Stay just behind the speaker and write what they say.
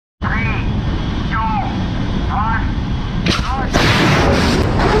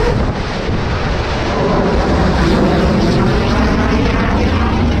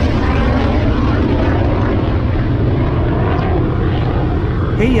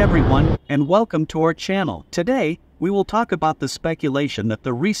everyone, and welcome to our channel. Today, we will talk about the speculation that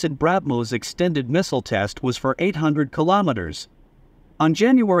the recent Brahmos extended missile test was for 800 kilometers. On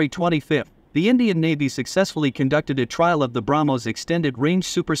January 25th, the Indian Navy successfully conducted a trial of the Brahmos Extended Range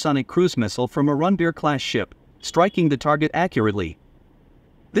Supersonic cruise missile from a Ranvir Class ship, striking the target accurately.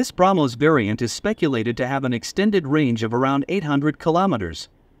 This Brahmos variant is speculated to have an extended range of around 800 kilometers.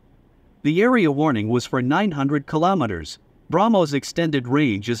 The area warning was for 900 kilometers. Brahmos Extended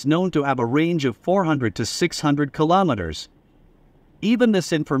Range is known to have a range of 400 to 600 kilometers. Even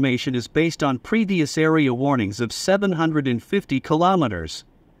this information is based on previous area warnings of 750 kilometers.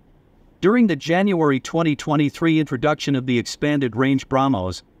 During the January 2023 introduction of the expanded range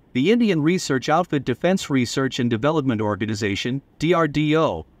Brahmos, the Indian research outfit Defense Research and Development Organization,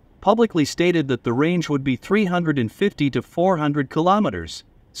 DRDO, publicly stated that the range would be 350 to 400 kilometers.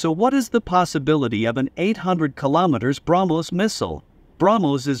 So what is the possibility of an 800 kilometers Brahmos missile?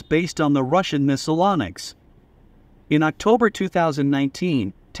 Brahmos is based on the Russian missile Onyx. In October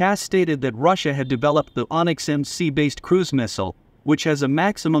 2019, TASS stated that Russia had developed the Onyx-M sea-based cruise missile, which has a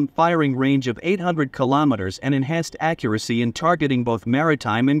maximum firing range of 800 kilometers and enhanced accuracy in targeting both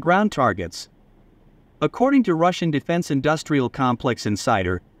maritime and ground targets. According to Russian Defense Industrial Complex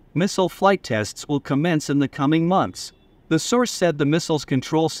Insider, missile flight tests will commence in the coming months. The source said the missile's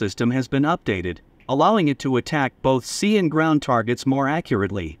control system has been updated, allowing it to attack both sea and ground targets more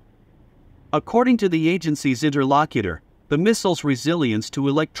accurately. According to the agency's interlocutor, the missile's resilience to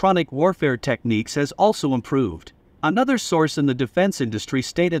electronic warfare techniques has also improved. Another source in the defense industry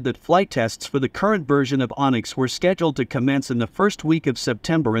stated that flight tests for the current version of Onyx were scheduled to commence in the first week of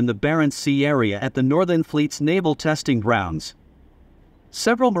September in the Barents Sea area at the Northern Fleet's naval testing grounds.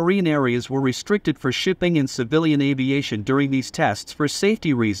 Several marine areas were restricted for shipping and civilian aviation during these tests for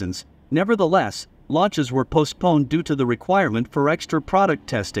safety reasons. Nevertheless, launches were postponed due to the requirement for extra product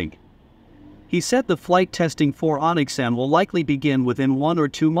testing. He said the flight testing for Onyx-M will likely begin within 1 or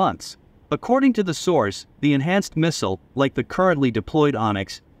 2 months. According to the source, the enhanced missile, like the currently deployed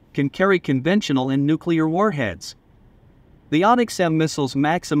Onyx, can carry conventional and nuclear warheads. The Onyx-M missile's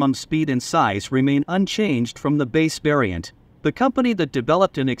maximum speed and size remain unchanged from the base variant. The company that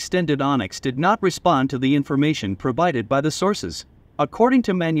developed an extended Onyx did not respond to the information provided by the sources. According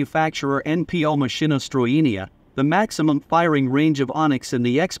to manufacturer NPO Maschinostroyenia, the maximum firing range of Onyx in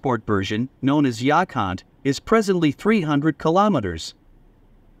the export version, known as Yakhant, is presently 300 kilometers.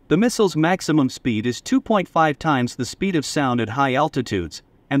 The missile's maximum speed is 2.5 times the speed of sound at high altitudes,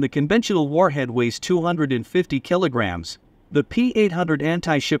 and the conventional warhead weighs 250 kilograms. The P-800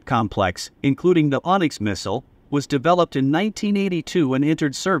 anti-ship complex, including the Onyx missile, was developed in 1982 and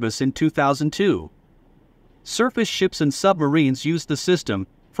entered service in 2002. Surface ships and submarines use the system.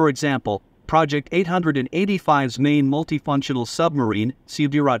 For example, Project 885's main multifunctional submarine,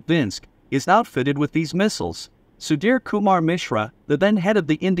 Sivaratvinsk, is outfitted with these missiles. Sudhir Kumar Mishra, the then head of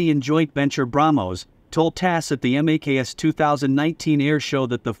the Indian joint venture Brahmos, told TASS at the MAKS 2019 air show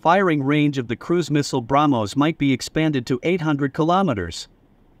that the firing range of the cruise missile Brahmos might be expanded to 800 kilometers.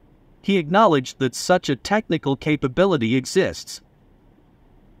 He acknowledged that such a technical capability exists.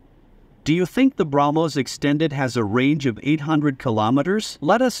 Do you think the Brahmos Extended has a range of 800 kilometers?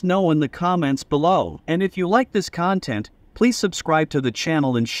 Let us know in the comments below. And if you like this content, please subscribe to the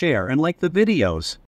channel and share and like the videos.